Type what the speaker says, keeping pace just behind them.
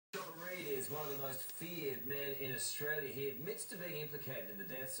is one of the most feared men in Australia. He admits to being implicated in the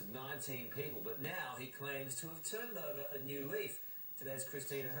deaths of 19 people, but now he claims to have turned over a new leaf. Today's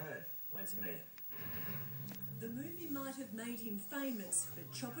Christina Hearn went to meet him. The movie might have made him famous,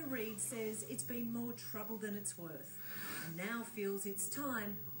 but Chopper Read says it's been more trouble than it's worth, and now feels it's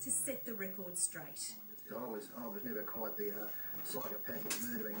time to set the record straight. I was never quite the psychopathic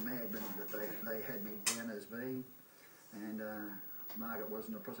murdering madman that they had me down as being, and Margaret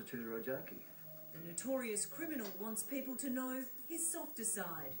wasn't a prostitute or a junkie. The notorious criminal wants people to know his softer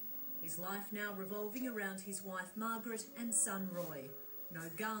side. His life now revolving around his wife Margaret and son Roy. No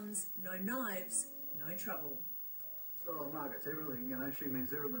guns, no knives, no trouble. Oh, Margaret's everything, you know, she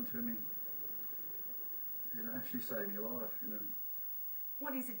means everything to me. You know, she saved my life, you know.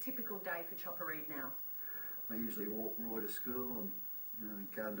 What is a typical day for Chopper Read now? I usually walk Roy to school and, you know,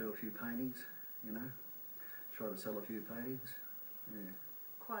 go and do a few paintings, you know. Try to sell a few paintings, yeah.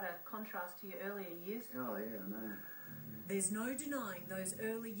 Quite a contrast to your earlier years. Oh, yeah, I know. There's no denying those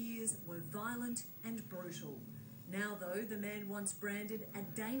early years were violent and brutal. Now, though, the man once branded a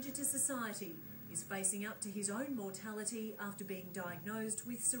danger to society is facing up to his own mortality after being diagnosed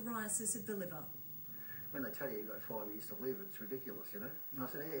with psoriasis of the liver. When they tell you you've got 5 years to live, it's ridiculous, you know. And I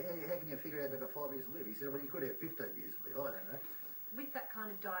said, hey, how can you figure out they've got 5 years to live? He said, well, you could have 15 years to live, I don't know. With that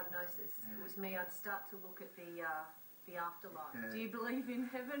kind of diagnosis, it was me, I'd start to look at the afterlife. Yeah. Do you believe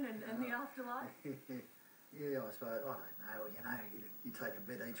in heaven and the afterlife? Yeah, I suppose, I don't know, you know, you take a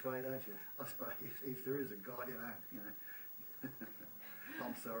bet each way, don't you? I suppose if there is a God, you know.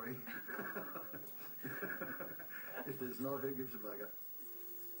 I'm sorry. If there's not, who gives a bugger?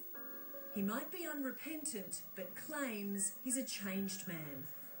 He might be unrepentant, but claims he's a changed man.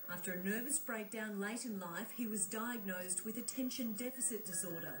 After a nervous breakdown late in life, he was diagnosed with attention deficit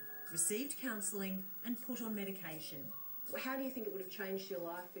disorder, received counselling and put on medication. How do you think it would have changed your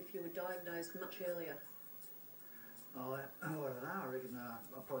life if you were diagnosed much earlier? Oh, I don't know. I reckon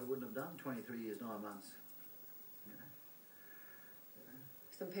I probably wouldn't have done 23 years, 9 months. You know.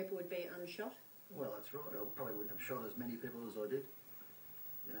 Some people would be unshot? Well, that's right. I probably wouldn't have shot as many people as I did.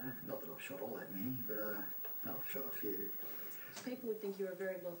 You know, not that I've shot all that many, but I've shot a few. People would think you're a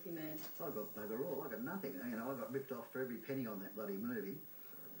very wealthy man. I got bugger all. I got nothing. You know, I got ripped off for every penny on that bloody movie.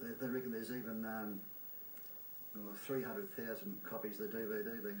 They reckon there's even 300,000 copies of the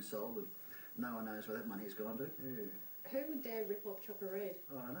DVD being sold, and no one knows where that money's gone to. Yeah. Who would dare rip off Chopper Read?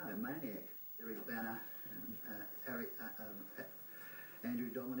 I don't know, maniac. Eric Banner, Andrew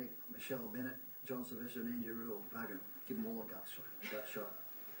Dominic, Michelle Bennett, John Sylvester and Andrew Rule. Bugger, give them all a gut shot.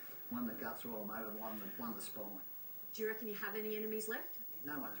 One the guts, roll them over, one the spine. Do you reckon you have any enemies left?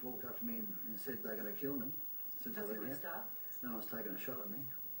 No one's walked up to me and said they're going to kill me since That's I've a been good out. start. No one's taken a shot at me.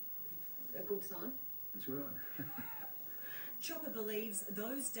 A good sign. That's right. Chopper believes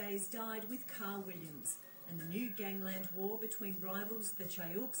those days died with Carl Williams, and the new gangland war between rivals the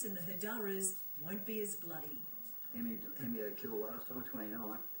Chayooks and the Hadaras won't be as bloody. How many they killed last time?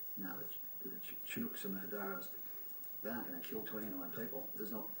 29. No, the Chinooks and the Hadaras, they aren't going to kill 29 people.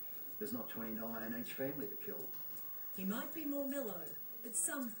 There's not 29 in each family to kill. He might be more mellow, but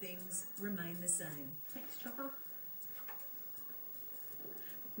some things remain the same. Thanks, Chopper.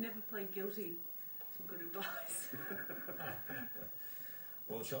 Never plead guilty. Some good advice.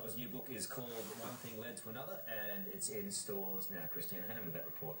 Well, Chopper's new book is called One Thing Led to Another, and it's in stores now. Christina Hearn with that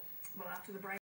report. Well, after the break.